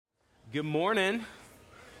Good morning.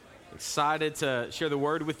 Excited to share the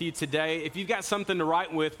word with you today. If you've got something to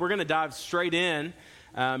write with, we're going to dive straight in.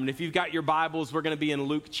 And if you've got your Bibles, we're going to be in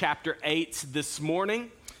Luke chapter 8 this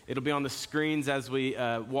morning. It'll be on the screens as we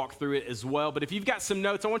walk through it as well. But if you've got some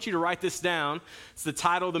notes, I want you to write this down. It's the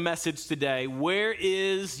title of the message today. Where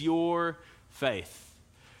is your faith?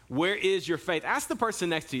 Where is your faith? Ask the person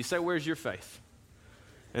next to you. Say, where's your faith?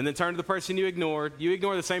 And then turn to the person you ignored. You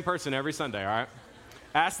ignore the same person every Sunday, all right?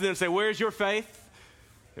 Ask them, say, where's your faith?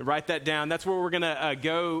 And write that down. That's where we're going to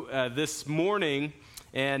go this morning.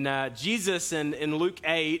 And Jesus in Luke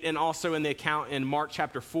 8 and also in the account in Mark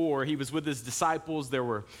chapter 4, he was with his disciples. There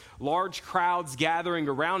were large crowds gathering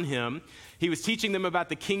around him. He was teaching them about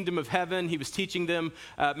the kingdom of heaven. He was teaching them,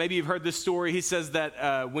 maybe you've heard this story. He says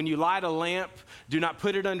that when you light a lamp, do not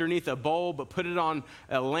put it underneath a bowl, but put it on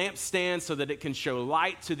a lampstand so that it can show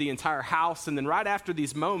light to the entire house. And then right after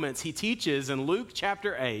these moments, he teaches in Luke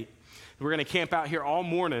chapter 8. We're going to camp out here all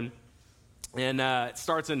morning. And it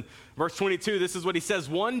starts in verse 22. This is what he says.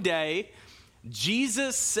 One day,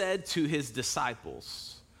 Jesus said to his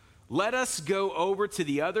disciples, "Let us go over to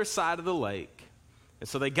the other side of the lake." And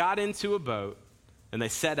so they got into a boat and they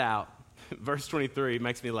set out. Verse 23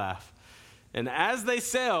 makes me laugh. And as they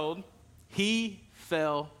sailed, he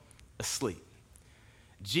fell asleep.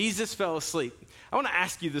 Jesus fell asleep. I want to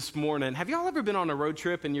ask you this morning, have y'all ever been on a road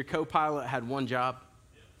trip and your co-pilot had one job?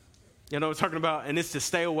 You know what I'm talking about? And it's to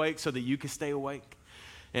stay awake so that you can stay awake.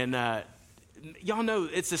 And y'all know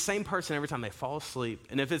it's the same person every time they fall asleep.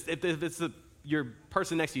 And if it's your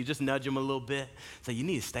person next to you, just nudge them a little bit. Say, you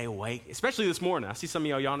need to stay awake, especially this morning. I see some of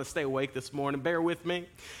y'all want to stay awake this morning. Bear with me.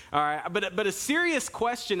 All right. But a serious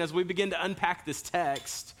question as we begin to unpack this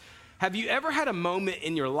text. Have you ever had a moment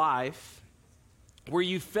in your life where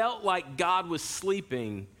you felt like God was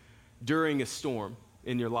sleeping during a storm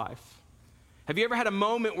in your life? Have you ever had a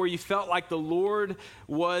moment where you felt like the Lord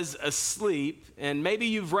was asleep, and maybe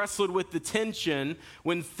you've wrestled with the tension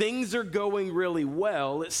when things are going really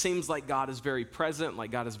well? It seems like God is very present, like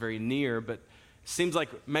God is very near, but it seems like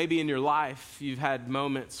maybe in your life you've had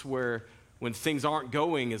moments when things aren't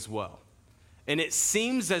going as well. And it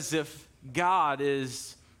seems as if God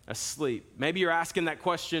is asleep. Maybe you're asking that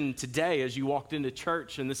question today as you walked into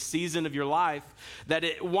church in this season of your life, that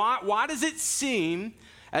why does it seem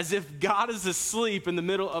as if God is asleep in the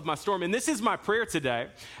middle of my storm? And this is my prayer today.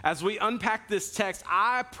 As we unpack this text,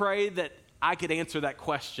 I pray that I could answer that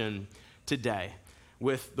question today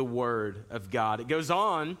with the word of God. It goes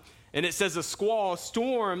on, and it says a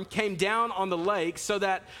storm came down on the lake so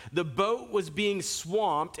that the boat was being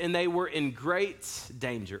swamped, and they were in great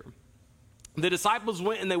danger. The disciples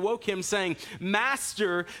went and they woke him saying,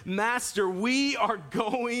 Master, Master, we are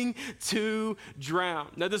going to drown.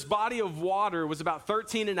 Now, this body of water was about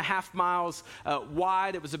 13 and a half miles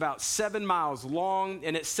wide. It was about 7 miles long,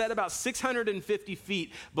 and it set about 650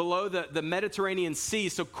 feet below the Mediterranean Sea.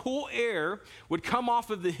 So cool air would come off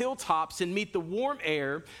of the hilltops and meet the warm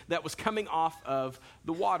air that was coming off of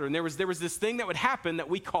the water. And there was this thing that would happen that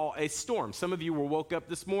we call a storm. Some of you were woke up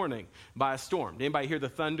this morning by a storm. Did anybody hear the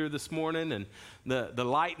thunder this morning and the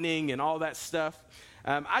lightning and all that stuff?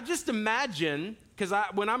 I just imagine, because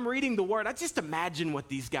when I'm reading the word, I just imagine what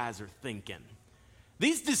these guys are thinking.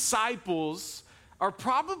 These disciples are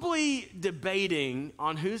probably debating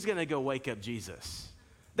on who's going to go wake up Jesus.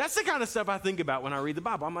 That's the kind of stuff I think about when I read the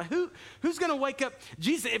Bible. I'm like, who's going to wake up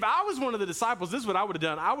Jesus? If I was one of the disciples, this is what I would have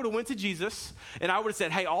done. I would have went to Jesus, and I would have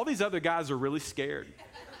said, hey, all these other guys are really scared.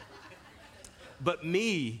 But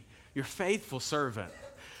me, your faithful servant,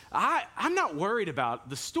 I'm not worried about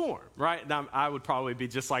the storm, right? Now, I would probably be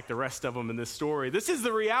just like the rest of them in this story. This is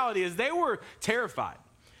the reality, is they were terrified.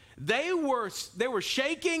 They were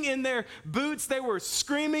shaking in their boots. They were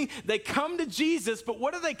screaming. They come to Jesus, but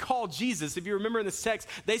what do they call Jesus? If you remember in this text,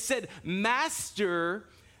 they said, Master,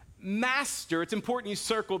 Master. It's important you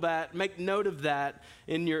circle that, make note of that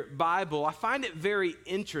in your Bible. I find it very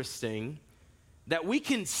interesting that we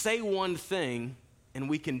can say one thing and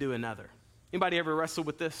we can do another. Anybody ever wrestle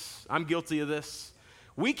with this? I'm guilty of this.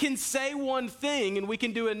 We can say one thing and we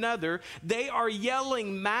can do another. They are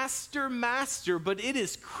yelling, Master, Master, but it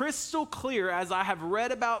is crystal clear as I have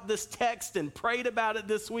read about this text and prayed about it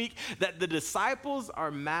this week that the disciples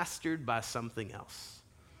are mastered by something else.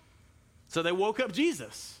 So they woke up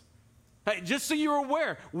Jesus. Hey, just so you're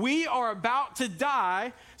aware, we are about to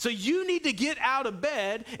die, so you need to get out of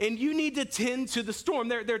bed and you need to tend to the storm.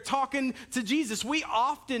 They're talking to Jesus. We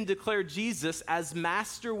often declare Jesus as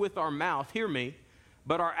master with our mouth. Hear me.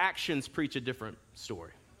 But our actions preach a different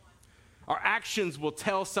story. Our actions will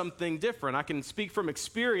tell something different. I can speak from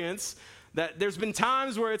experience That there's been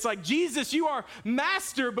times where it's like, Jesus, you are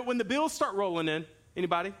master, but when the bills start rolling in,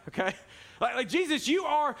 anybody? Okay? Like Jesus, you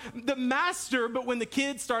are the master, but when the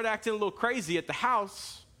kids start acting a little crazy at the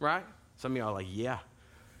house, right? Some of y'all are like, yeah.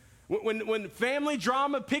 When family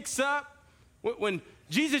drama picks up, when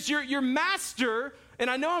Jesus, you're master, and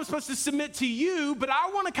I know I'm supposed to submit to you, but I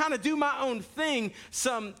want to kind of do my own thing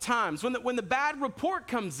sometimes. When the bad report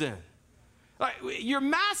comes in, like, you're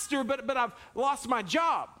master, but I've lost my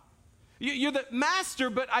job. You're the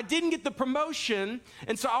master, but I didn't get the promotion,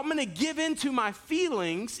 and so I'm going to give in to my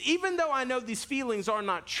feelings, even though I know these feelings are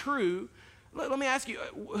not true. Let me ask you,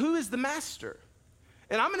 who is the master?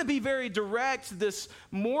 And I'm going to be very direct this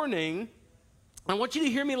morning. I want you to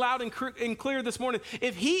hear me loud and clear this morning.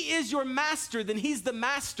 If he is your master, then he's the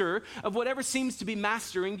master of whatever seems to be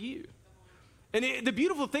mastering you. And the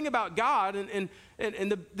beautiful thing about God and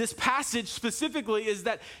this passage specifically is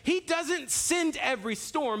that he doesn't send every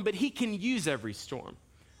storm, but he can use every storm.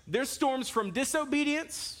 There's storms from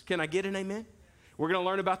disobedience. Can I get an amen? We're going to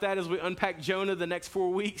learn about that as we unpack Jonah the next 4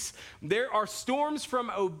 weeks. There are storms from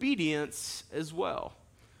obedience as well.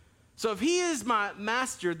 So if he is my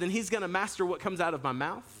master, then he's going to master what comes out of my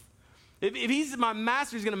mouth. If he's my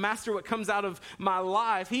master, he's going to master what comes out of my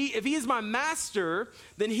life. If he is my master,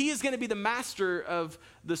 then he is going to be the master of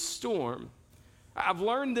the storm. I've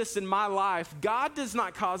learned this in my life. God does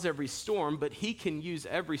not cause every storm, but he can use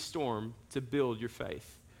every storm to build your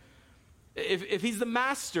faith. If he's the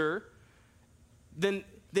master, then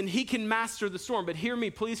he can master the storm. But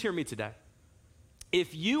please hear me today.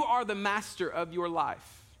 If you are the master of your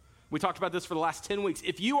life, we talked about this for the last 10 weeks.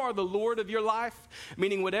 If you are the Lord of your life,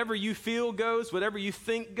 meaning whatever you feel goes, whatever you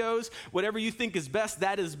think goes, whatever you think is best,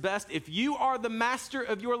 that is best. If you are the master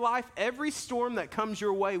of your life, every storm that comes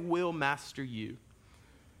your way will master you.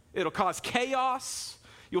 It'll cause chaos.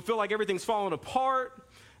 You'll feel like everything's falling apart.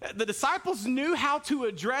 The disciples knew how to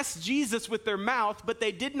address Jesus with their mouth, but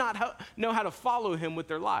they did not know how to follow him with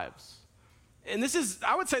their lives. And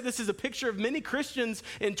I would say this is a picture of many Christians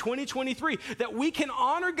in 2023, that we can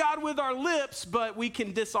honor God with our lips, but we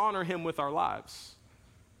can dishonor him with our lives.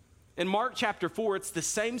 In Mark chapter 4, it's the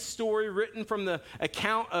same story written from the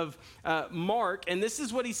account of Mark, and this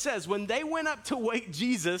is what he says. When they went up to wake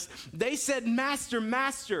Jesus, they said, Master,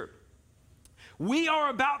 Master, we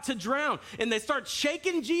are about to drown. And they start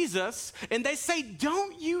shaking Jesus, and they say,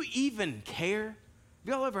 don't you even care? Have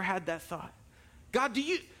y'all ever had that thought? God, do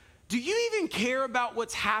you even care about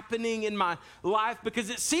what's happening in my life? Because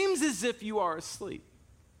it seems as if you are asleep.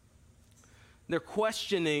 They're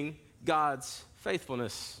questioning God's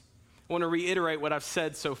faithfulness. I want to reiterate what I've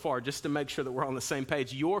said so far, just to make sure that we're on the same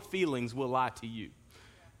page. Your feelings will lie to you.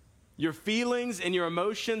 Your feelings and your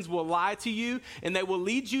emotions will lie to you, and they will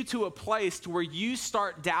lead you to a place where you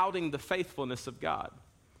start doubting the faithfulness of God.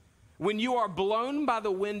 When you are blown by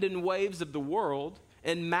the wind and waves of the world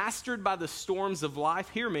and mastered by the storms of life,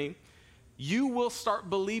 hear me, you will start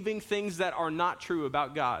believing things that are not true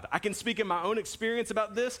about God. I can speak in my own experience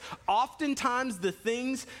about this. Oftentimes, the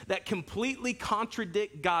things that completely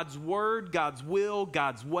contradict God's word, God's will,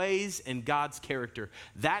 God's ways, and God's character,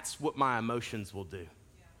 that's what my emotions will do.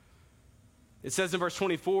 It says in verse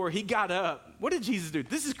 24, he got up. What did Jesus do?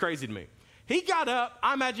 This is crazy to me. He got up.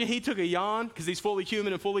 I imagine he took a yawn because he's fully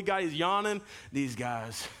human and fully God. He's yawning. These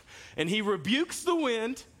guys. And he rebukes the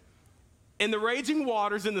wind and the raging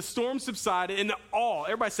waters, and the storm subsided, and all,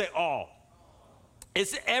 everybody say all.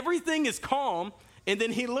 Everything is calm, and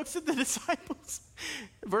then he looks at the disciples.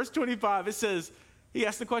 Verse 25, it says, he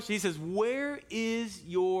asked the question, he says, where is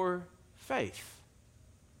your faith?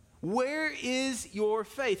 Where is your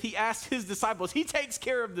faith? He asked his disciples. He takes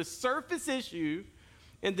care of the surface issue,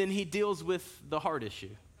 and then he deals with the heart issue.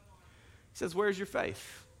 He says, where's your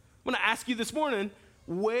faith? I'm going to ask you this morning,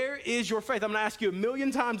 where is your faith? I'm going to ask you a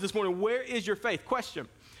million times this morning, where is your faith? Question.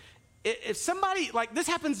 If somebody, like this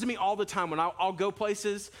happens to me all the time when I'll go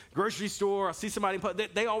places, grocery store, I'll see somebody,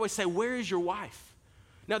 they always say, where is your wife?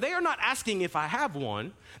 Now, they are not asking if I have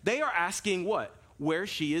one. They are asking what? Where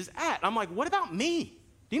she is at. I'm like, what about me?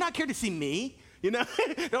 Do you not care to see me? You know,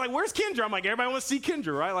 they're like, where's Kendra? I'm like, everybody wants to see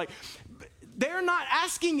Kendra, right? Like, they're not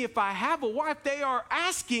asking if I have a wife. They are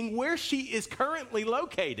asking where she is currently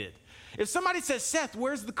located. If somebody says, Seth,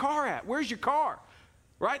 where's the car at? Where's your car?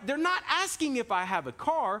 Right? They're not asking if I have a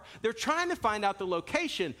car. They're trying to find out the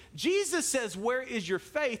location. Jesus says, where is your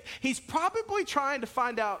faith? He's probably trying to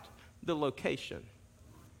find out the location.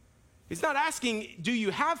 He's not asking, do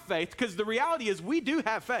you have faith? Because the reality is we do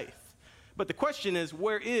have faith. But the question is,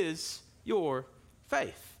 where is your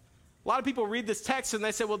faith? A lot of people read this text and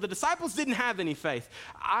they say, well, the disciples didn't have any faith.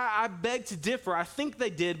 I beg to differ. I think they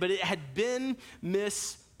did, but it had been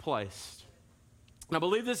misplaced. misplaced. And I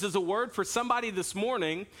believe this is a word for somebody this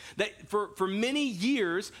morning that for many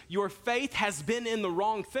years, your faith has been in the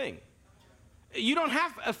wrong thing. You don't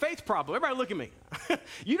have a faith problem. Everybody look at me.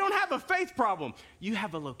 You don't have a faith problem. You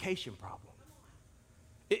have a location problem.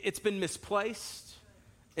 It's been misplaced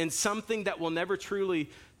in something that will never truly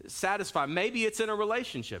satisfy. Maybe it's in a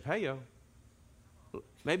relationship. Hey, yo.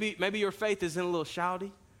 Maybe your faith is in a little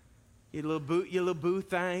shouty, your little boo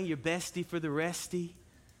thing, your bestie for the restie.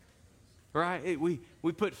 Right?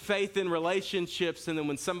 We put faith in relationships, and then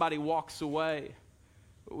when somebody walks away,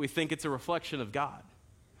 we think it's a reflection of God.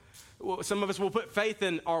 Some of us will put faith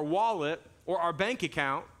in our wallet or our bank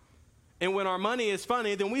account, and when our money is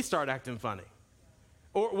funny, then we start acting funny.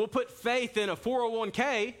 Or we'll put faith in a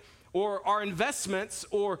 401k or our investments,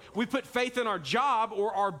 or we put faith in our job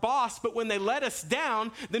or our boss, but when they let us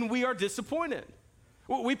down, then we are disappointed.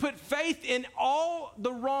 We put faith in all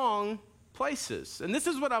the wrong places. And this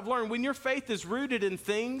is what I've learned. When your faith is rooted in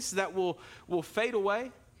things that will fade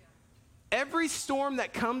away, every storm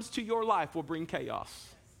that comes to your life will bring chaos.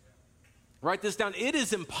 Write this down. It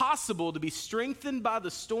is impossible to be strengthened by the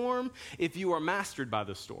storm if you are mastered by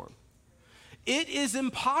the storm. It is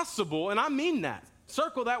impossible, and I mean that.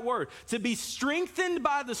 Circle that word. To be strengthened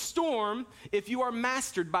by the storm if you are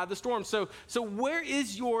mastered by the storm. So where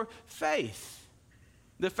is your faith?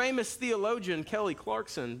 The famous theologian Kelly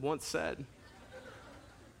Clarkson once said,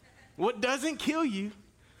 "What doesn't kill you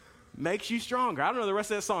makes you stronger." I don't know the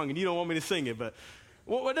rest of that song, and you don't want me to sing it, but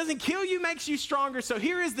what doesn't kill you makes you stronger. So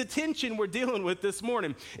here is the tension we're dealing with this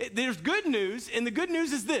morning. There's good news, and the good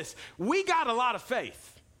news is this. We got a lot of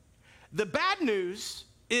faith. The bad news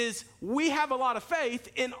is we have a lot of faith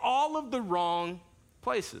in all of the wrong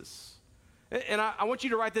places. And I want you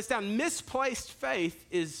to write this down. Misplaced faith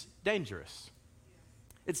is dangerous.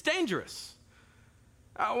 It's dangerous.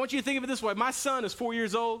 I want you to think of it this way. My son is 4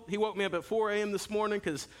 years old. He woke me up at 4 a.m. this morning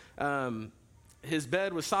because his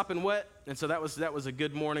bed was sopping wet, and so that was a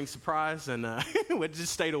good morning surprise, and we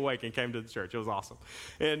just stayed awake and came to the church. It was awesome.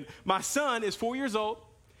 And my son is 4 years old.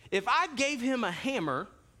 If I gave him a hammer,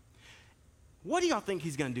 what do y'all think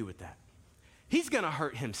he's going to do with that? He's going to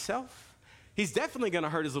hurt himself. He's definitely going to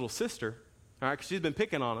hurt his little sister, all right, because she's been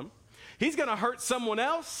picking on him. He's going to hurt someone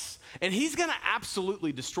else, and he's going to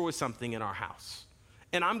absolutely destroy something in our house.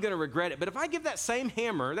 And I'm going to regret it. But if I give that same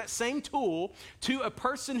hammer, that same tool to a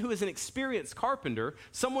person who is an experienced carpenter,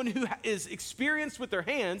 someone who is experienced with their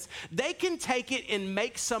hands, they can take it and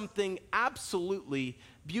make something absolutely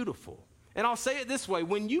beautiful. And I'll say it this way.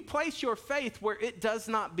 When you place your faith where it does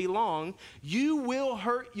not belong, you will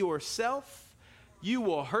hurt yourself, you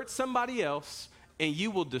will hurt somebody else, and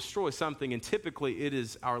you will destroy something. And typically it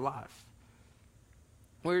is our life.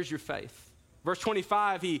 Where's your faith? Verse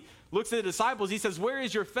 25, he looks at the disciples. He says, "Where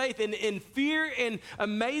is your faith?" And in fear and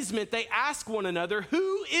amazement, they ask one another,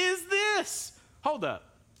 "Who is this?" Hold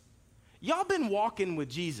up. Y'all been walking with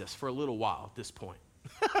Jesus for a little while at this point.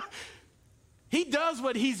 He does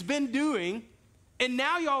what he's been doing, and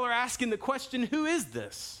now y'all are asking the question, who is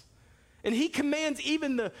this? And he commands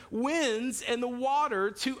even the winds and the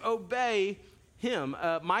water to obey him.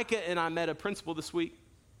 Micah and I met a principal this week,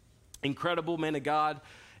 incredible man of God.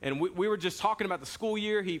 And we were just talking about the school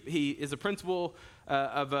year. He is a principal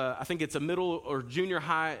of, I think it's a middle or junior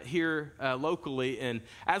high here locally. And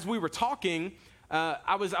as we were talking,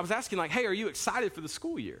 I was asking like, "Hey, are you excited for the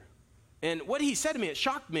school year?" And what he said to me, it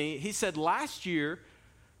shocked me. He said last year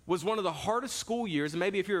was one of the hardest school years. And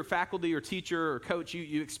maybe if you're a faculty or teacher or coach,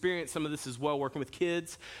 you experience some of this as well, working with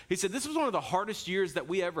kids. He said this was one of the hardest years that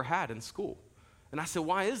we ever had in school. And I said,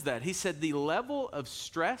 "Why is that?" He said the level of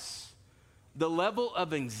stress, the level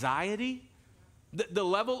of anxiety, the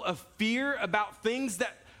level of fear about things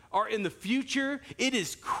that are in the future, it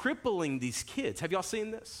is crippling these kids. Have y'all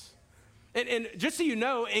seen this? And just so you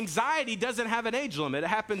know, anxiety doesn't have an age limit. It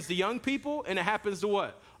happens to young people, and it happens to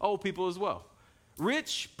what? Old people as well.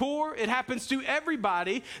 Rich, poor, it happens to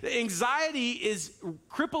everybody. Anxiety is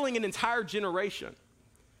crippling an entire generation.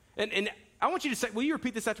 And I want you to say, will you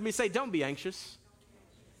repeat this after me? Say, "Don't be anxious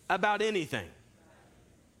about anything."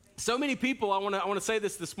 So many people, I want to say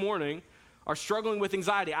this morning, are struggling with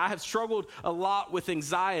anxiety. I have struggled a lot with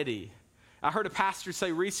anxiety. I heard a pastor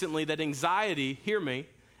say recently that anxiety, hear me,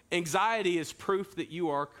 anxiety is proof that you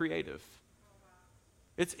are creative.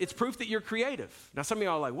 It's proof that you're creative. Now, some of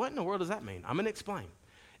y'all are like, "What in the world does that mean?" I'm going to explain.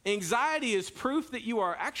 Anxiety is proof that you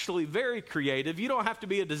are actually very creative. You don't have to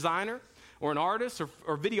be a designer or an artist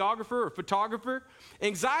or videographer or photographer.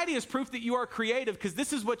 Anxiety is proof that you are creative, because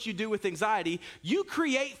this is what you do with anxiety. You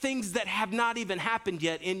create things that have not even happened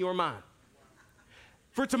yet in your mind.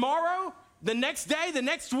 For tomorrow, the next day, the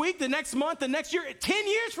next week, the next month, the next year, 10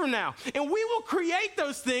 years from now. And we will create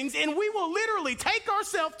those things, and we will literally take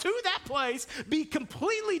ourselves to that place, be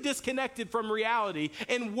completely disconnected from reality,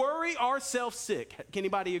 and worry ourselves sick. Can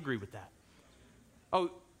anybody agree with that? Oh,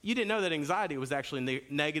 you didn't know that anxiety was actually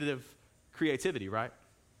negative creativity, right?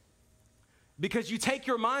 Because you take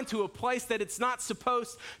your mind to a place that it's not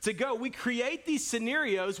supposed to go. We create these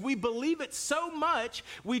scenarios. We believe it so much.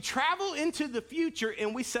 We travel into the future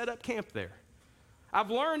and we set up camp there.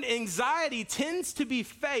 I've learned anxiety tends to be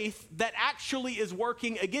faith that actually is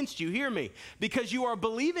working against you. Hear me. Because you are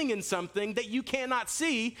believing in something that you cannot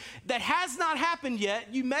see, that has not happened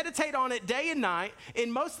yet. You meditate on it day and night,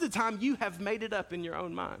 and most of the time you have made it up in your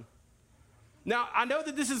own mind. Now, I know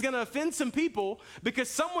that this is going to offend some people because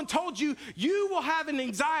someone told you, you will have an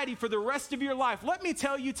anxiety for the rest of your life. Let me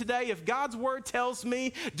tell you today, if God's word tells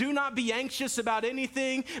me, do not be anxious about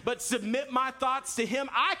anything, but submit my thoughts to him,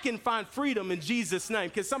 I can find freedom in Jesus'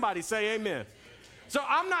 name. Can somebody say amen? So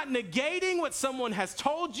I'm not negating what someone has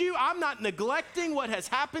told you. I'm not neglecting what has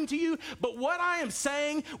happened to you. But what I am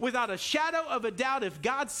saying, without a shadow of a doubt, if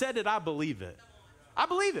God said it, I believe it. I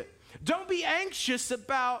believe it. Don't be anxious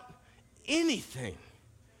about anything.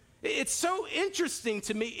 It's so interesting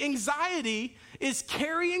to me. Anxiety is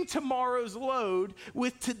carrying tomorrow's load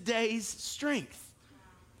with today's strength.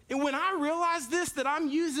 And when I realize this, that I'm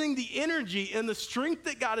using the energy and the strength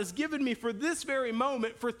that God has given me for this very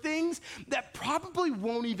moment for things that probably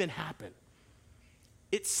won't even happen,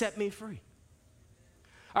 it set me free.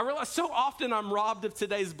 I realize so often I'm robbed of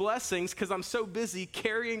today's blessings because I'm so busy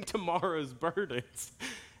carrying tomorrow's burdens.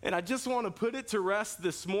 And I just want to put it to rest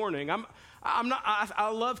this morning. I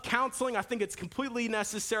love counseling. I think it's completely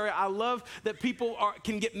necessary. I love that people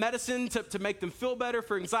can get medicine to make them feel better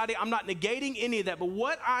for anxiety. I'm not negating any of that. But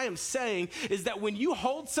what I am saying is that when you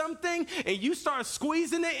hold something and you start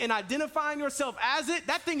squeezing it and identifying yourself as it,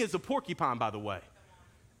 that thing is a porcupine, by the way.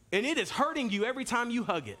 And it is hurting you every time you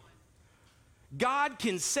hug it. God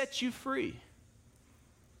can set you free.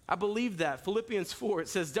 I believe that. Philippians 4, it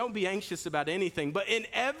says, don't be anxious about anything, but in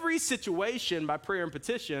every situation, by prayer and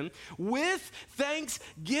petition, with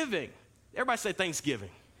thanksgiving. Everybody say Thanksgiving.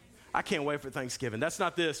 I can't wait for Thanksgiving. That's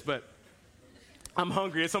not this, but I'm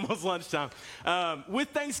hungry. It's almost lunchtime. With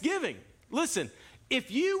thanksgiving. Listen,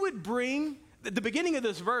 if you would bring the beginning of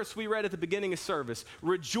this verse we read at the beginning of service,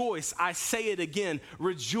 rejoice, I say it again,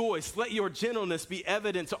 rejoice, let your gentleness be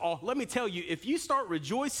evident to all. Let me tell you, if you start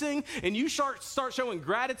rejoicing and you start showing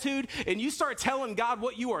gratitude and you start telling God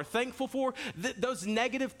what you are thankful for, those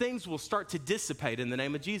negative things will start to dissipate in the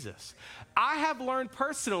name of Jesus. I have learned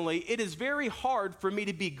personally, it is very hard for me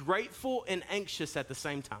to be grateful and anxious at the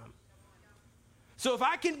same time. So if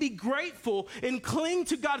I can be grateful and cling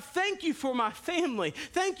to God, thank you for my family,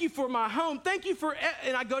 thank you for my home, thank you for,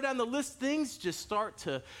 and I go down the list, things just start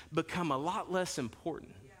to become a lot less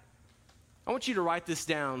important. I want you to write this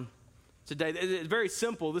down today. It's very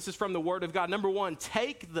simple. This is from the Word of God. Number one,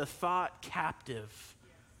 take the thought captive.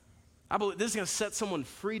 I believe this is going to set someone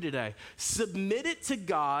free today. Submit it to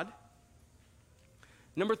God.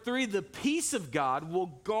 Number three, the peace of God will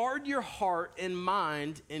guard your heart and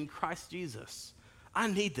mind in Christ Jesus. I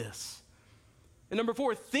need this. And number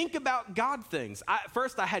four, think about God things.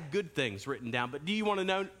 First, I had good things written down, but do you want to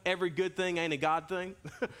know every good thing ain't a God thing?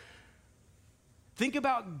 Think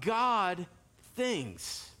about God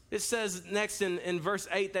things. It says next in verse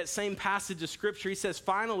 8, that same passage of Scripture, he says,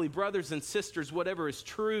 finally, brothers and sisters, whatever is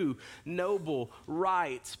true, noble,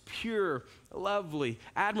 right, pure, lovely,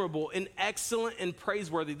 admirable, and excellent and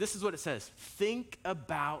praiseworthy. This is what it says. Think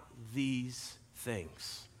about these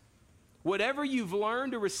things. Whatever you've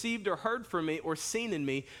learned or received or heard from me or seen in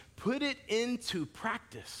me, put it into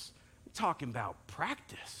practice. We're talking about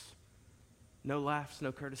practice. No laughs,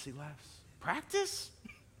 no courtesy laughs. Practice?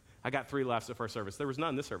 I got 3 laughs at first service. There was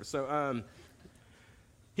none this service. So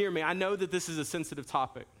hear me. I know that this is a sensitive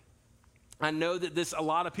topic. I know that a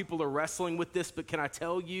lot of people are wrestling with this, but can I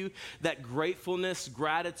tell you that gratefulness,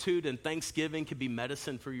 gratitude, and thanksgiving can be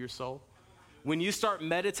medicine for your soul? When you start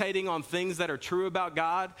meditating on things that are true about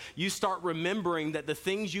God, you start remembering that the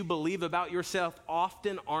things you believe about yourself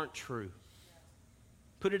often aren't true.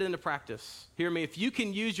 Put it into practice. Hear me. If you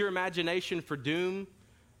can use your imagination for doom,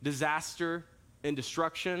 disaster, and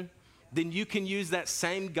destruction, then you can use that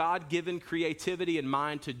same God-given creativity in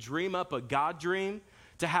mind to dream up a God dream,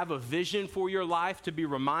 to have a vision for your life, to be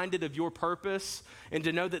reminded of your purpose, and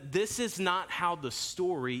to know that this is not how the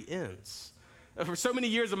story ends. For so many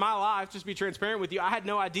years of my life, just be transparent with you, I had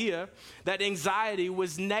no idea that anxiety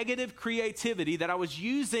was negative creativity, that I was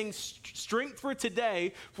using strength for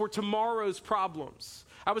today for tomorrow's problems.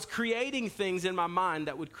 I was creating things in my mind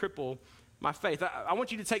that would cripple my faith. I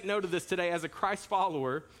want you to take note of this today. As a Christ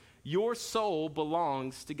follower, your soul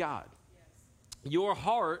belongs to God. Your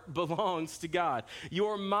heart belongs to God.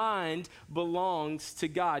 Your mind belongs to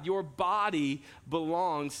God. Your body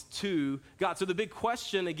belongs to God. So the big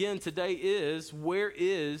question again today is, where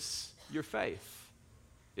is your faith?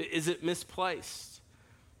 Is it misplaced?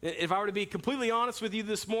 If I were to be completely honest with you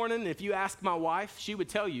this morning, if you ask my wife, she would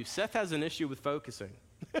tell you, Seth has an issue with focusing.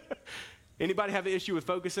 Anybody have an issue with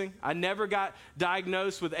focusing? I never got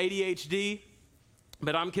diagnosed with ADHD,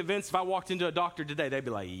 but I'm convinced if I walked into a doctor today, they'd be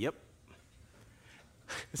like, yep.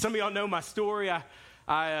 Some of y'all know my story.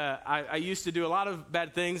 I used to do a lot of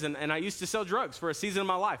bad things, and I used to sell drugs for a season of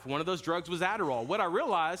my life. One of those drugs was Adderall. What I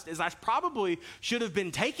realized is I probably should have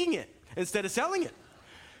been taking it instead of selling it.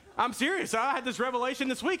 I'm serious. I had this revelation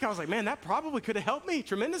this week. I was like, man, that probably could have helped me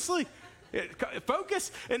tremendously.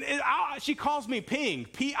 Focus. And she calls me Ping,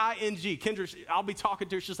 P-I-N-G. Kendra, I'll be talking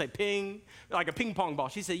to her. She'll say ping, like a ping pong ball.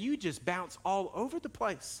 She said, you just bounce all over the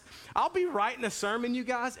place. I'll be writing a sermon, you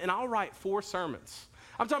guys, and I'll write 4 sermons.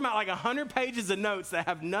 I'm talking about like 100 pages of notes that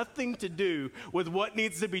have nothing to do with what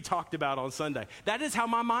needs to be talked about on Sunday. That is how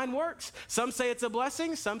my mind works. Some say it's a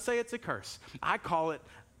blessing. Some say it's a curse. I call it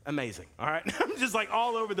amazing, all right? I'm just like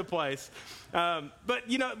all over the place. But,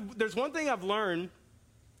 you know, there's one thing I've learned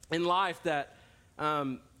in life that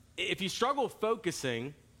if you struggle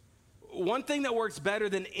focusing, one thing that works better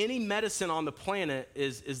than any medicine on the planet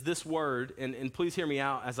is this word, and please hear me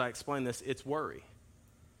out as I explain this, it's worry.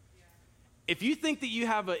 If you think that you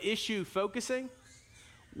have an issue focusing,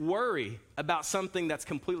 worry about something that's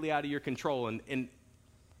completely out of your control and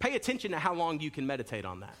pay attention to how long you can meditate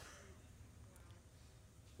on that.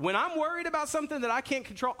 When I'm worried about something that I can't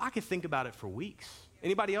control, I can think about it for weeks.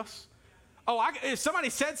 Anybody else? If somebody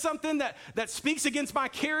said something that speaks against my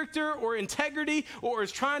character or integrity or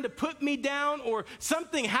is trying to put me down, or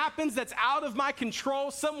something happens that's out of my control,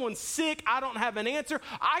 someone's sick, I don't have an answer,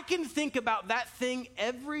 I can think about that thing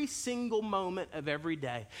every single moment of every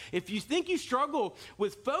day. If you think you struggle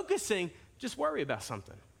with focusing, just worry about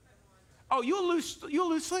something. Oh, you'll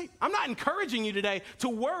lose sleep. I'm not encouraging you today to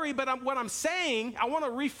worry, but what I'm saying, I want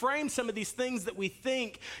to reframe some of these things that we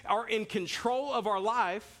think are in control of our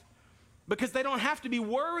life, because they don't have to be.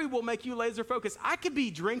 Worry will make you laser focused. I could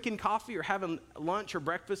be drinking coffee or having lunch or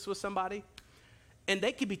breakfast with somebody, and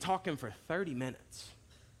they could be talking for 30 minutes.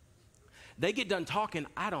 They get done talking,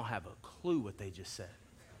 I don't have a clue what they just said.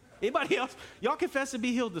 Anybody else? Y'all confess to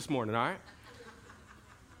be healed this morning, all right?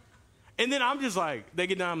 And then I'm just like, they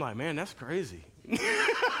get done, I'm like, man, that's crazy.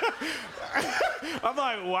 I'm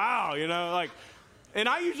like, wow, you know, like, and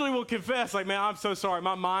I usually will confess, like, man, I'm so sorry.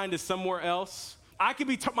 My mind is somewhere else. I could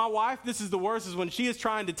be, my wife, this is the worst, is when she is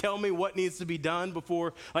trying to tell me what needs to be done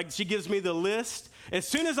before, like she gives me the list. As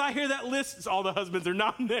soon as I hear that list, all the husbands are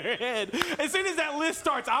nodding their head. As soon as that list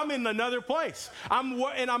starts, I'm in another place.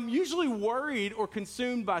 I'm usually worried or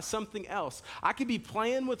consumed by something else. I could be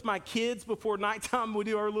playing with my kids before nighttime. We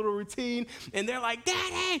do our little routine, and they're like,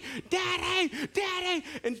 Daddy, Daddy, Daddy.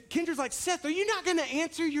 And Kendra's like, Seth, are you not going to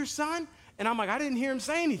answer your son? And I'm like, I didn't hear him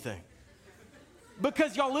say anything.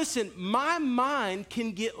 Because y'all listen, my mind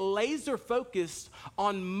can get laser focused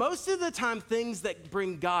on most of the time things that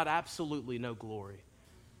bring God absolutely no glory.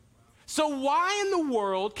 So why in the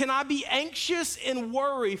world can I be anxious and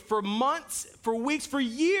worry for months, for weeks, for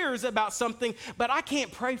years about something, but I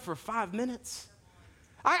can't pray for 5 minutes?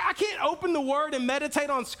 I can't open the Word and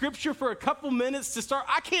meditate on Scripture for a couple minutes to start.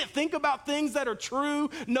 I can't think about things that are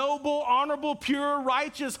true, noble, honorable, pure,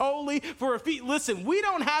 righteous, holy for a few. Listen, we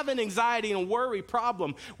don't have an anxiety and worry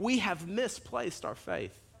problem. We have misplaced our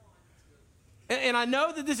faith. And I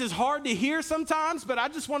know that this is hard to hear sometimes, but I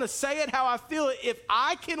just want to say it how I feel it. If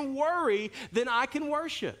I can worry, then I can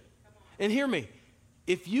worship. And hear me,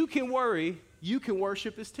 if you can worry, you can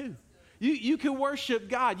worship us too. You can worship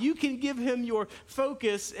God. You can give him your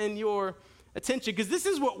focus and your attention, because this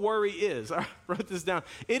is what worry is. I wrote this down.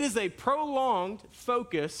 It is a prolonged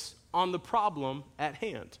focus on the problem at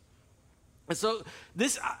hand. And so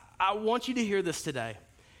I want you to hear this today.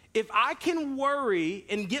 If I can worry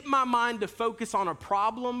and get my mind to focus on a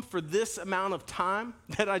problem for this amount of time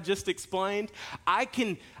that I just explained, I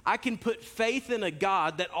can put faith in a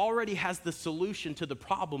God that already has the solution to the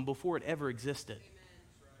problem before it ever existed.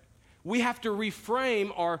 We have to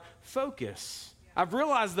reframe our focus. I've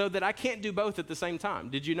realized, though, that I can't do both at the same time.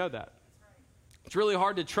 Did you know that? It's really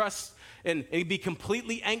hard to trust and be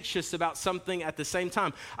completely anxious about something at the same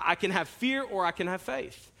time. I can have fear or I can have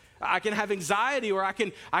faith. I can have anxiety or I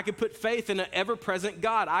can put faith in an ever-present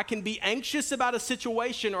God. I can be anxious about a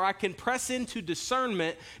situation or I can press into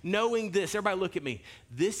discernment knowing this. Everybody look at me.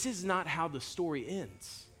 This is not how the story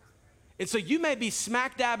ends. And so you may be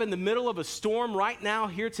smack dab in the middle of a storm right now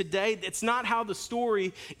here today. It's not how the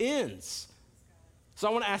story ends. So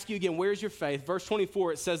I want to ask you again, where's your faith? Verse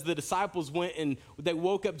 24, it says the disciples went and they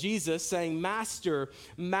woke up Jesus saying, Master,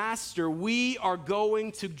 Master, we are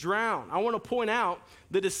going to drown. I want to point out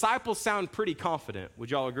the disciples sound pretty confident.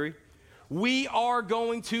 Would y'all agree? We are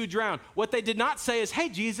going to drown. What they did not say is, hey,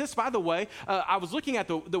 Jesus, by the way, I was looking at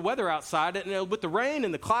the weather outside, and with the rain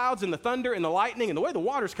and the clouds and the thunder and the lightning and the way the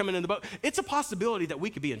water's coming in the boat, it's a possibility that we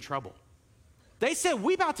could be in trouble. They said,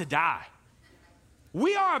 we about to die.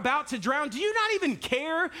 We are about to drown. Do you not even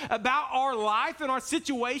care about our life and our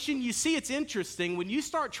situation? You see, it's interesting. When you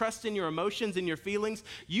start trusting your emotions and your feelings,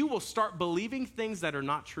 you will start believing things that are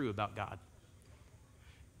not true about God.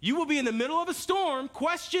 You will be in the middle of a storm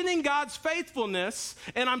questioning God's faithfulness,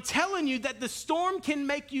 and I'm telling you that the storm can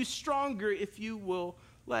make you stronger if you will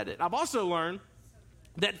let it. I've also learned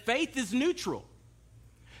that faith is neutral.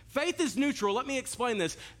 Faith is neutral. Let me explain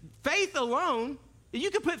this. Faith alone, you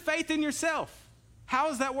can put faith in yourself. How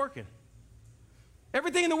is that working?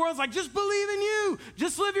 Everything in the world's like, just believe in you.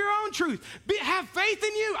 Just live your own truth. Have faith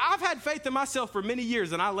in you. I've had faith in myself for many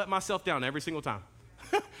years, and I let myself down every single time.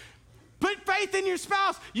 Put faith in your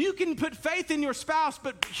spouse. You can put faith in your spouse,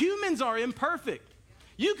 but humans are imperfect.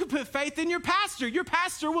 You can put faith in your pastor. Your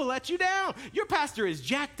pastor will let you down. Your pastor is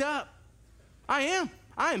jacked up. I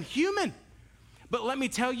am human. But let me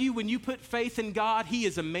tell you, when you put faith in God, he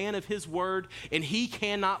is a man of his word, and he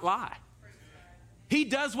cannot lie. He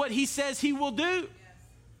does what he says he will do.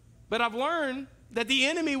 But I've learned that the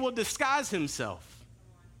enemy will disguise himself.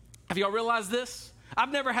 Have y'all realized this?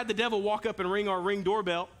 I've never had the devil walk up and ring our Ring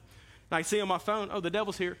doorbell. And I see on my phone, oh, the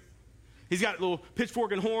devil's here. He's got little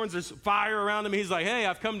pitchfork and horns. There's fire around him. He's like, hey,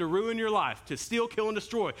 I've come to ruin your life, to steal, kill, and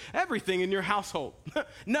destroy everything in your household.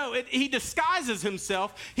 No, he disguises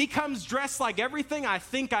himself. He comes dressed like everything I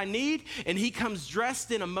think I need, and he comes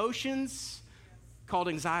dressed in emotions called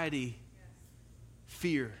anxiety,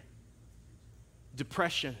 fear,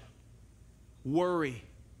 depression, worry,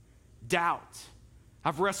 doubt.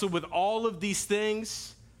 I've wrestled with all of these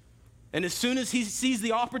things. And as soon as he sees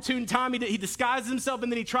the opportune time, he disguises himself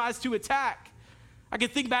and then he tries to attack. I can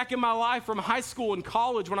think back in my life from high school and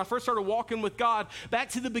college when I first started walking with God, back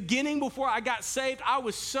to the beginning before I got saved, I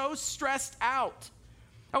was so stressed out.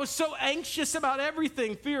 I was so anxious about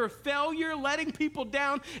everything, fear of failure, letting people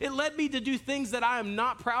down. It led me to do things that I am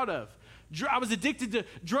not proud of. I was addicted to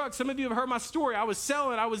drugs. Some of you have heard my story. I was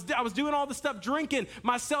selling. I was doing all the stuff, drinking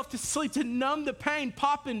myself to sleep to numb the pain,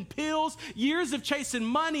 popping pills, years of chasing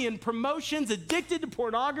money and promotions, addicted to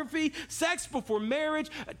pornography, sex before marriage,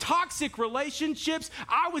 toxic relationships.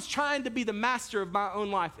 I was trying to be the master of my own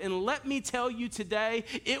life. And let me tell you today,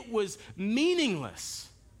 it was meaningless.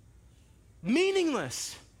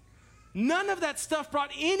 Meaningless. None of that stuff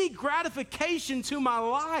brought any gratification to my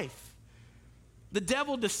life. The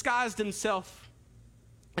devil disguised himself,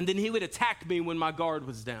 and then he would attack me when my guard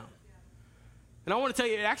was down. And I want to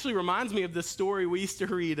tell you, it actually reminds me of this story we used to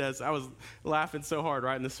read as I was laughing so hard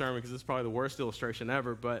writing this sermon because it's probably the worst illustration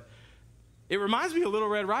ever, but it reminds me of Little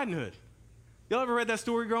Red Riding Hood. Y'all ever read that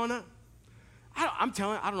story growing up? I'm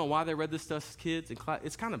telling you, I don't know why they read this stuff as kids.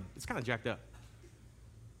 It's kind of jacked up.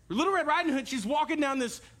 Little Red Riding Hood, she's walking down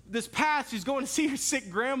this path. She's going to see her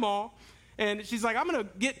sick grandma, and she's like, I'm going to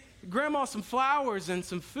get Grandma some flowers and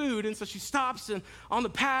some food. And so she stops and on the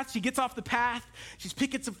path, she gets off the path, she's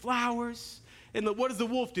picking some flowers. And what does the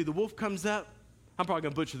wolf do? The wolf comes up. I'm probably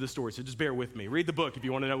going to butcher this story, so just bear with me. Read the book if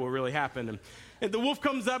you want to know what really happened. And the wolf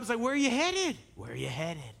comes up and is like, where are you headed? Where are you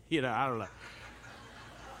headed? You know, I don't know.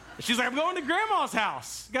 And she's like, I'm going to Grandma's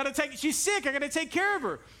house. She's sick. I got to take care of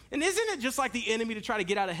her. And isn't it just like the enemy to try to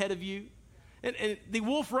get out ahead of you? And the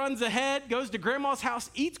wolf runs ahead, goes to Grandma's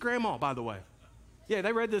house, eats Grandma, by the way. Yeah,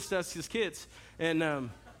 they read this to us as kids, and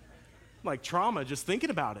like trauma just thinking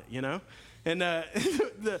about it, you know. And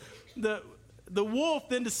the wolf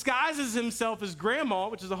then disguises himself as Grandma,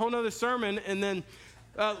 which is a whole other sermon, and then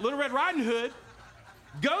Little Red Riding Hood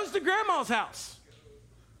goes to Grandma's house.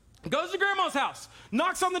 Goes to Grandma's house,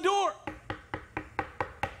 knocks on the door.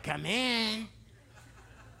 Come in.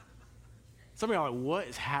 Some of y'all are like, what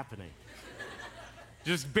is happening?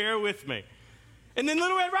 Just bear with me. And then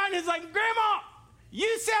Little Red Riding Hood's like, Grandma,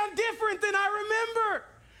 you sound different than I remember.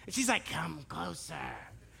 And she's like, come closer.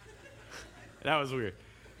 That was weird.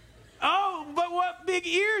 Oh, but what big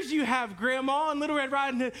ears you have, Grandma. And Little Red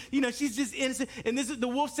Riding Hood, you know, she's just innocent. And the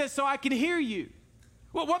wolf says, so I can hear you.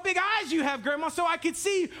 Well, what big eyes you have, Grandma, so I can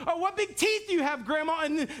see you. Or what big teeth you have, Grandma.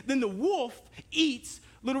 And then the wolf eats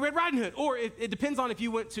Little Red Riding Hood. Or it depends on if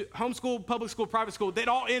you went to homeschool, public school, private school. It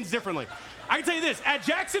all ends differently. I can tell you this. At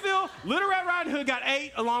Jacksonville, Little Red Riding Hood got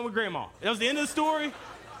 8 along with Grandma. That was the end of the story.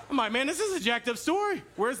 I'm like, man, this is a jacked up story.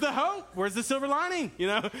 Where's the hope? Where's the silver lining? You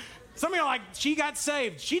know? Some of you are like, she got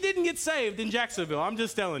saved. She didn't get saved in Jacksonville. I'm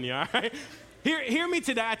just telling you, all right? Hear me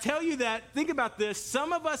today. I tell you that. Think about this.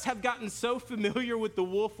 Some of us have gotten so familiar with the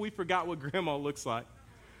wolf, we forgot what Grandma looks like.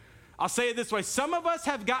 I'll say it this way. Some of us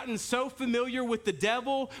have gotten so familiar with the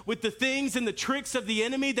devil, with the things and the tricks of the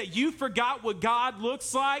enemy that you forgot what God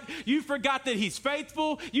looks like. You forgot that he's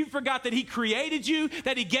faithful. You forgot that he created you,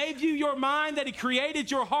 that he gave you your mind, that he created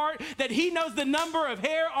your heart, that he knows the number of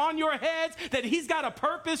hair on your heads, that he's got a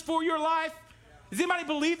purpose for your life. Does anybody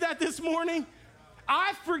believe that this morning?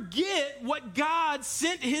 I forget what God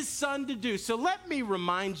sent his son to do. So let me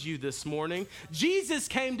remind you this morning, Jesus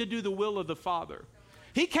came to do the will of the Father.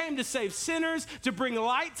 He came to save sinners, to bring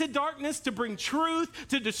light to darkness, to bring truth,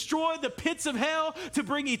 to destroy the pits of hell, to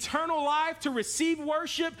bring eternal life, to receive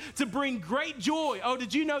worship, to bring great joy. Oh,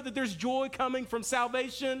 did you know that there's joy coming from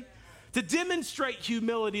salvation? To demonstrate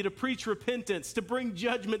humility, to preach repentance, to bring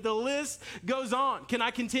judgment. The list goes on. Can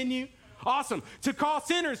I continue? Awesome. To call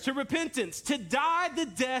sinners to repentance, to die the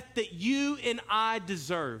death that you and I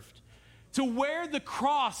deserved. To wear the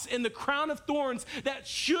cross and the crown of thorns that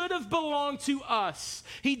should have belonged to us.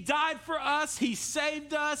 He died for us. He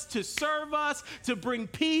saved us to serve us, to bring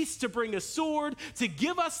peace, to bring a sword, to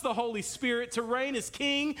give us the Holy Spirit, to reign as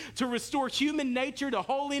king, to restore human nature to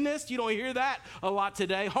holiness. You don't hear that a lot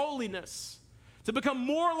today. Holiness. To become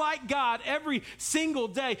more like God every single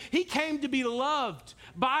day. He came to be loved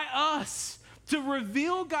by us, to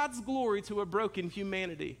reveal God's glory to a broken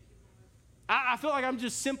humanity. I feel like I'm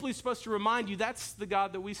just simply supposed to remind you that's the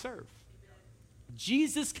God that we serve.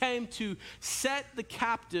 Jesus came to set the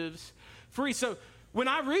captives free. So when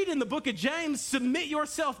I read in the book of James, submit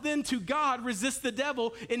yourself then to God, resist the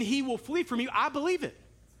devil, and he will flee from you, I believe it.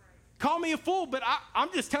 Call me a fool, but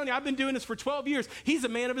I'm just telling you, I've been doing this for 12 years. He's a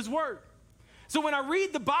man of his word. So when I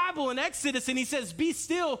read the Bible in Exodus and he says, be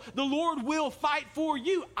still, the Lord will fight for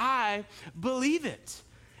you, I believe it.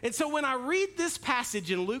 And so when I read this passage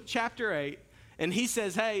in Luke chapter 8, and he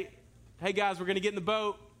says, hey guys, we're going to get in the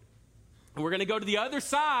boat, and we're going to go to the other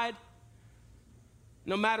side,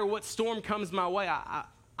 no matter what storm comes my way,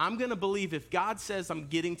 I'm going to believe if God says I'm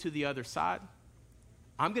getting to the other side,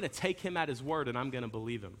 I'm going to take him at his word, and I'm going to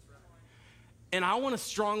believe him. And I want to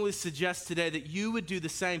strongly suggest today that you would do the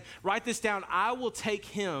same. Write this down. I will take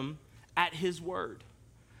him at his word.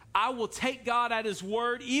 I will take God at his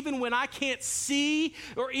word, even when I can't see,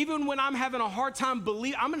 or even when I'm having a hard time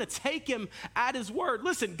believing. I'm going to take him at his word.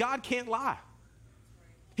 Listen, God can't lie.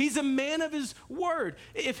 He's a man of his word.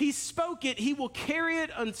 If he spoke it, he will carry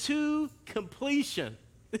it unto completion.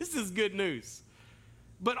 This is good news.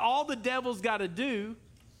 But all the devil's got to do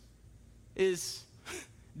is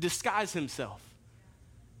disguise himself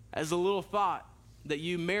as a little thought that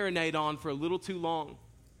you marinate on for a little too long.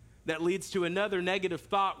 That leads to another negative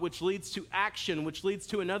thought, which leads to action, which leads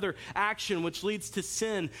to another action, which leads to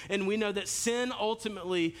sin. And we know that sin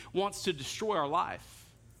ultimately wants to destroy our life.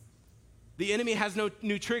 The enemy has no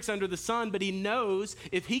new tricks under the sun, but he knows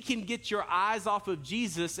if he can get your eyes off of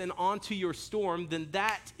Jesus and onto your storm, then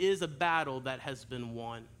that is a battle that has been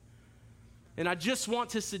won. And I just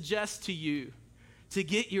want to suggest to you to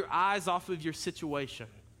get your eyes off of your situation.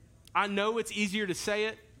 I know it's easier to say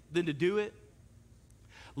it than to do it.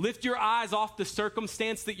 Lift your eyes off the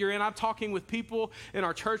circumstance that you're in. I'm talking with people in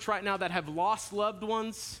our church right now that have lost loved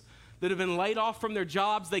ones, that have been laid off from their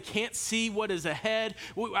jobs. They can't see what is ahead.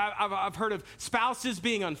 I've heard of spouses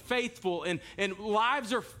being unfaithful and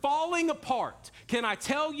lives are falling apart. Can I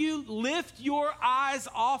tell you, lift your eyes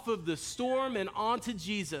off of the storm and onto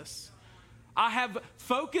Jesus. I have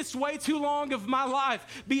focused way too long of my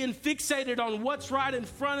life being fixated on what's right in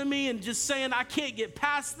front of me and just saying, I can't get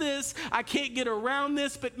past this, I can't get around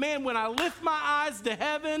this. But man, when I lift my eyes to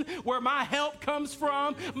heaven, where my help comes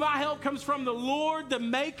from the Lord, the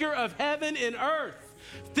maker of heaven and earth.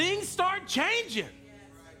 Things start changing.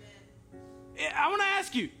 I want to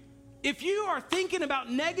ask you, if you are thinking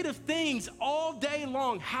about negative things all day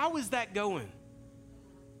long, how is that going?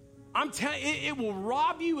 I'm telling you, it will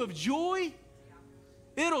rob you of joy.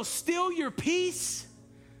 It'll steal your peace.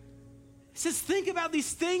 It says, think about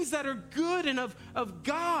these things that are good and of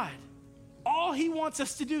God. All he wants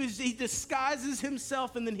us to do is he disguises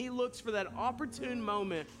himself and then he looks for that opportune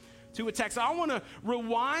moment to attack. So I want to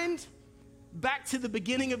rewind back to the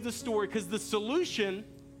beginning of the story because the solution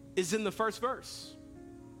is in the first verse.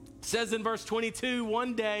 It says in verse 22,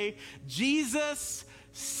 one day Jesus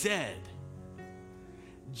said,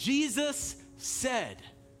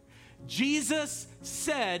 Jesus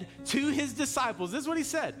said to his disciples, this is what he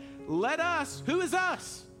said, let us, who is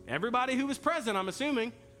us? Everybody who was present, I'm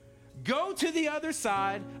assuming, go to the other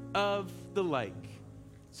side of the lake.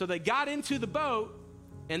 So they got into the boat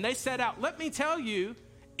and they set out. Let me tell you,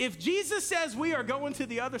 if Jesus says we are going to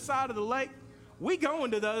the other side of the lake, we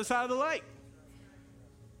going to the other side of the lake.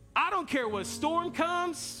 I don't care what storm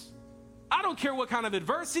comes. I don't care what kind of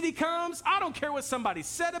adversity comes. I don't care what somebody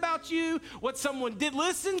said about you, what someone did.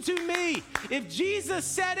 Listen to me. If Jesus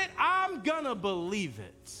said it, I'm going to believe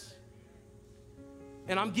it.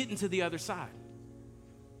 And I'm getting to the other side.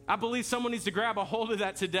 I believe someone needs to grab a hold of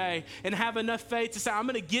that today and have enough faith to say, I'm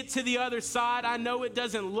going to get to the other side. I know it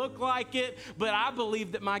doesn't look like it, but I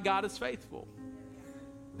believe that my God is faithful.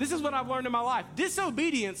 This is what I've learned in my life.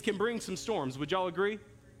 Disobedience can bring some storms. Would y'all agree?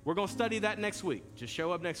 We're going to study that next week. Just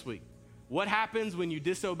show up next week. What happens when you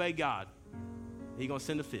disobey God? He's going to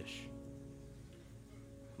send a fish.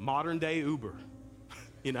 Modern day Uber.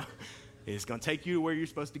 It's going to take you to where you're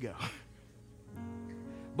supposed to go.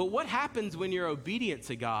 But what happens when you're obedient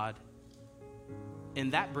to God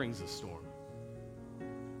and that brings a storm?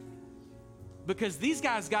 Because these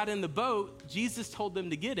guys got in the boat, Jesus told them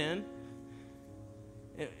to get in.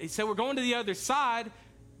 He said, we're going to the other side,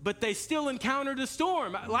 but they still encountered a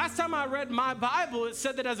storm. Last time I read my Bible, it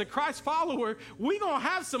said that as a Christ follower, we're going to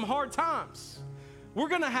have some hard times. We're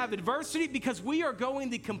going to have adversity because we are going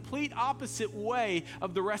the complete opposite way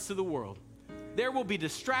of the rest of the world. There will be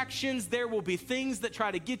distractions. There will be things that try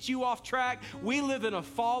to get you off track. We live in a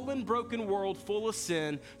fallen, broken world full of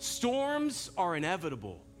sin. Storms are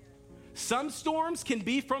inevitable. Some storms can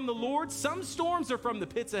be from the Lord. Some storms are from the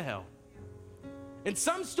pits of hell. And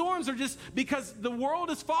some storms are just because the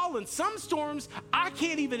world is fallen. Some storms, I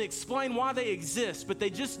can't even explain why they exist, but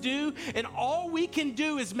they just do. And all we can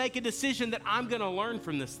do is make a decision that I'm going to learn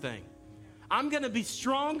from this thing. I'm going to be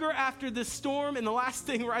stronger after this storm. And the last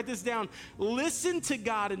thing, write this down. Listen to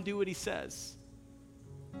God and do what he says.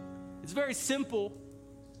 It's very simple.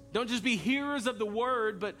 Don't just be hearers of the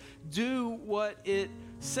word, but do what it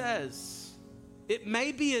says. It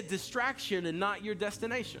may be a distraction and not your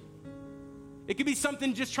destination. It could be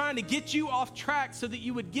something just trying to get you off track so that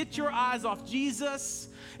you would get your eyes off Jesus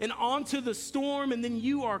and onto the storm, and then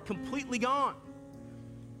you are completely gone.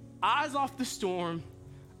 Eyes off the storm,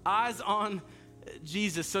 eyes on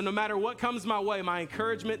Jesus. So no matter what comes my way, my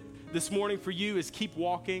encouragement this morning for you is keep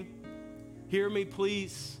walking. Hear me,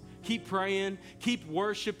 please. Keep praying. Keep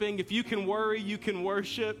worshiping. If you can worry, you can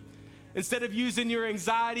worship. Instead of using your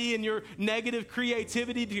anxiety and your negative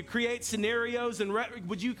creativity to create scenarios,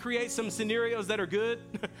 would you create some scenarios that are good?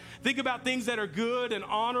 Think about things that are good and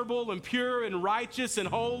honorable and pure and righteous and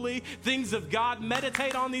holy, things of God.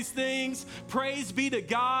 Meditate on these things. Praise be to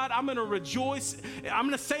God. I'm going to rejoice. I'm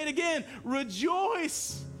going to say it again.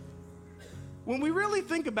 Rejoice. When we really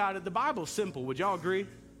think about it, the Bible's simple. Would y'all agree?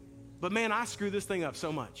 But man, I screw this thing up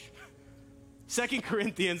so much. 2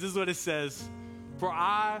 Corinthians is what it says. For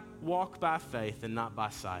I walk by faith and not by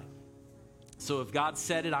sight. So if God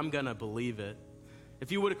said it, I'm going to believe it.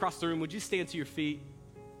 If you would, across the room, would you stand to your feet?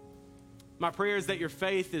 My prayer is that your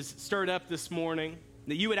faith is stirred up this morning,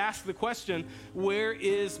 that you would ask the question, where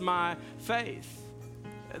is my faith?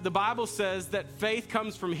 The Bible says that faith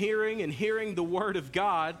comes from hearing and hearing the word of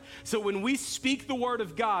God. So when we speak the word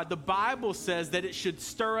of God, the Bible says that it should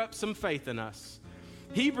stir up some faith in us.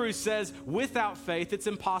 Hebrews says, without faith, it's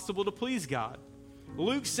impossible to please God.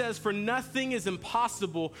 Luke says, for nothing is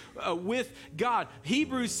impossible with God.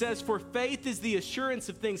 Hebrews says, for faith is the assurance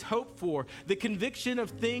of things hoped for, the conviction of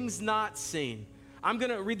things not seen. I'm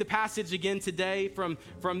going to read the passage again today from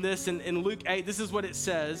this in Luke 8. This is what it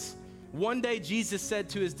says. One day Jesus said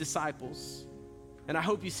to his disciples, and I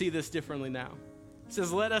hope you see this differently now. It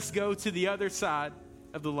says, let us go to the other side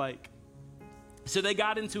of the lake. So they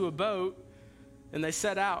got into a boat and they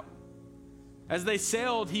set out. As they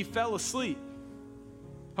sailed, he fell asleep.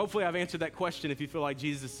 Hopefully I've answered that question if you feel like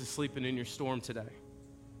Jesus is sleeping in your storm today.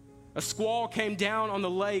 A squall came down on the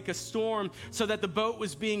lake, a storm, so that the boat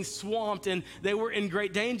was being swamped and they were in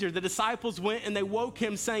great danger. The disciples went and they woke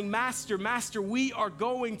him saying, Master, Master, we are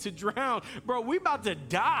going to drown. Bro, we about to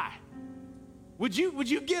die. Would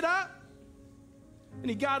you get up? And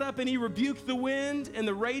he got up and he rebuked the wind and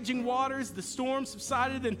the raging waters. The storm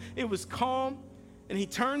subsided and it was calm. And he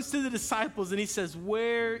turns to the disciples and he says,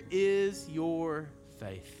 where is your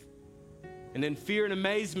faith? And in fear and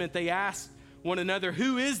amazement, they asked one another,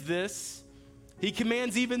 who is this? He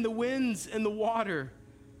commands even the winds and the water,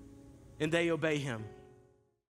 and they obey him.